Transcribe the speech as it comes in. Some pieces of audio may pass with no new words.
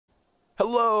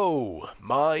Hello,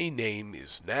 my name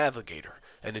is Navigator,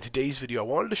 and in today's video I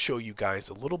wanted to show you guys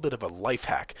a little bit of a life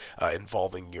hack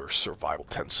involving your survival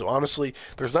tent. So honestly,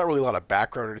 there's not really a lot of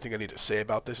background or anything I need to say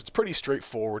about this. It's pretty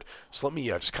straightforward, so let me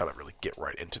just kind of really get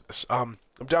right into this. I'm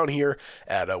down here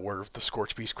at where the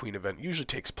Scorched Beast Queen event usually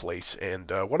takes place,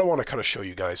 and what I want to kind of show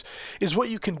you guys is what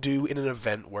you can do in an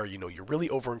event where you're really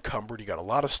over encumbered, you got a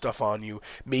lot of stuff on you,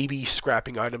 maybe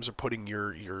scrapping items or putting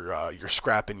your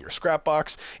scrap in your scrap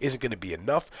box isn't going to be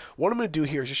enough. What I'm going to do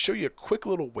here is just show you a quick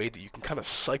little way that you can kind of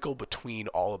cycle between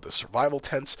all of the survival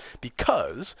tents,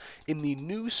 because in the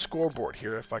new scoreboard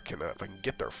here, if I can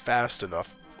get there fast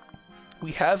enough,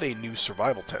 we have a new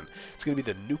survival tent. It's going to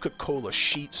be the Nuka-Cola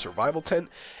Sheet survival tent,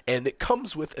 and it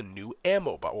comes with a new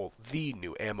ammo box, well, the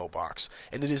new ammo box,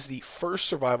 and it is the first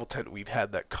survival tent we've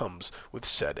had that comes with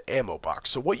said ammo box.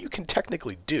 So what you can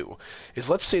technically do is,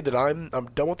 let's say that I'm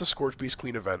done with the Scorched Beast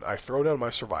Queen event, I throw down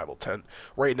my survival tent.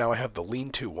 Right now I have the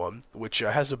lean-to one, which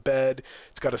has a bed,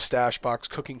 it's got a stash box,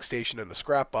 cooking station, and a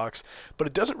scrap box, but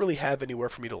it doesn't really have anywhere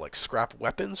for me to like scrap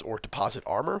weapons or deposit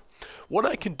armor. What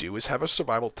I can do is have a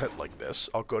survival tent like this.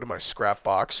 I'll go to my scrap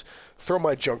box, throw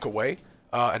my junk away,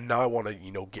 and now I want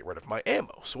to, get rid of my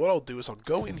ammo. So what I'll do is I'll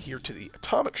go in here to the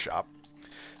Atomic Shop,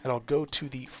 and I'll go to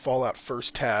the Fallout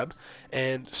First tab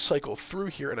and cycle through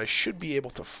here, and I should be able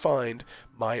to find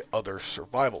my other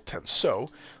survival tent. So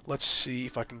let's see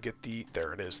if I can get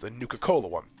there it is, the Nuka-Cola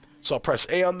one. So I'll press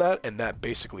A on that, and that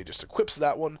basically just equips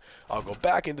that one. I'll go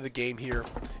back into the game here,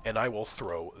 and I will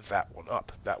throw that one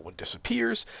up. That one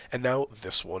disappears, and now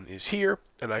this one is here,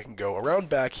 and I can go around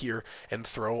back here and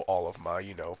throw all of my,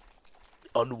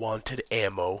 unwanted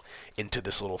ammo into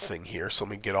this little thing here. So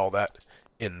let me get all that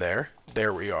in there.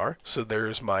 There we are. So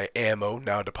there's my ammo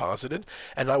now deposited,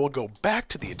 and I will go back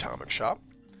to the Atomic Shop,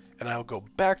 and I'll go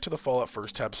back to the Fallout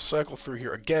First tab, cycle through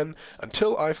here again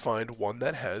until I find one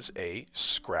that has a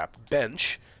scrap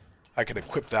bench. I can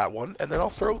equip that one, and then I'll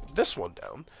throw this one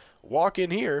down. Walk in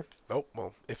here. Oh,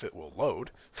 well, if it will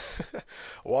load.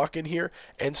 Walk in here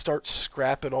and start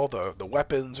scrapping all the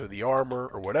weapons or the armor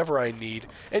or whatever I need.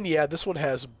 And yeah, this one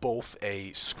has both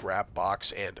a scrap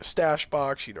box and a stash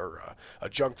box, a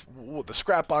junk, well, the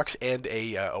scrap box and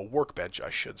a workbench, I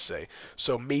should say.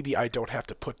 So maybe I don't have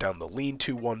to put down the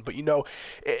lean-to one, but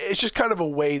it's just kind of a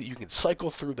way that you can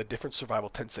cycle through the different survival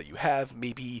tents that you have.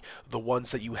 Maybe the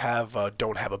ones that you have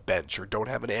don't have a bench, or don't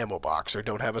have an ammo box, or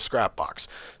don't have a scrap box.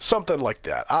 Something like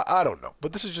that. I don't know.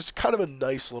 But this is just kind of a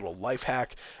nice little life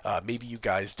hack. Maybe you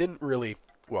guys didn't really,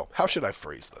 well, how should I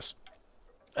phrase this?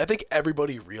 I think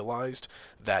everybody realized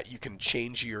that you can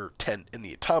change your tent in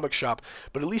the Atomic Shop,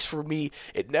 but at least for me,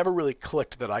 it never really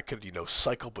clicked that I could,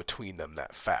 cycle between them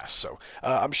that fast. So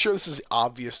I'm sure this is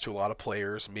obvious to a lot of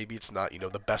players. Maybe it's not,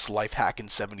 the best life hack in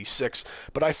 76,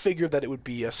 but I figured that it would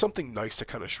be something nice to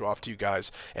kind of show off to you guys,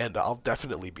 and I'll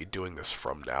definitely be doing this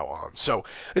from now on. So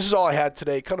this is all I had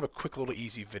today, kind of a quick little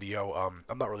easy video.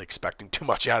 I'm not really expecting too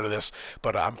much out of this,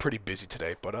 but I'm pretty busy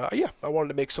today. But yeah, I wanted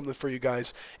to make something for you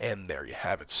guys, and there you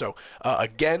have it. So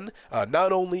again,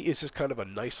 not only is this kind of a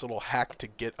nice little hack to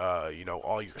get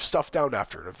all your stuff down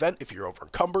after an event if you're over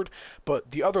encumbered,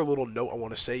 but the other little note I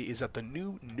want to say is that the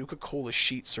new Nuka-Cola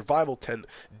Sheet survival tent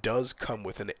does come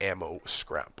with an ammo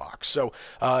scrap box. So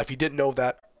if you didn't know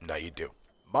that, now you do.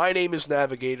 My name is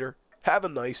Navigator. Have a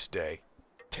nice day.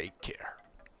 Take care.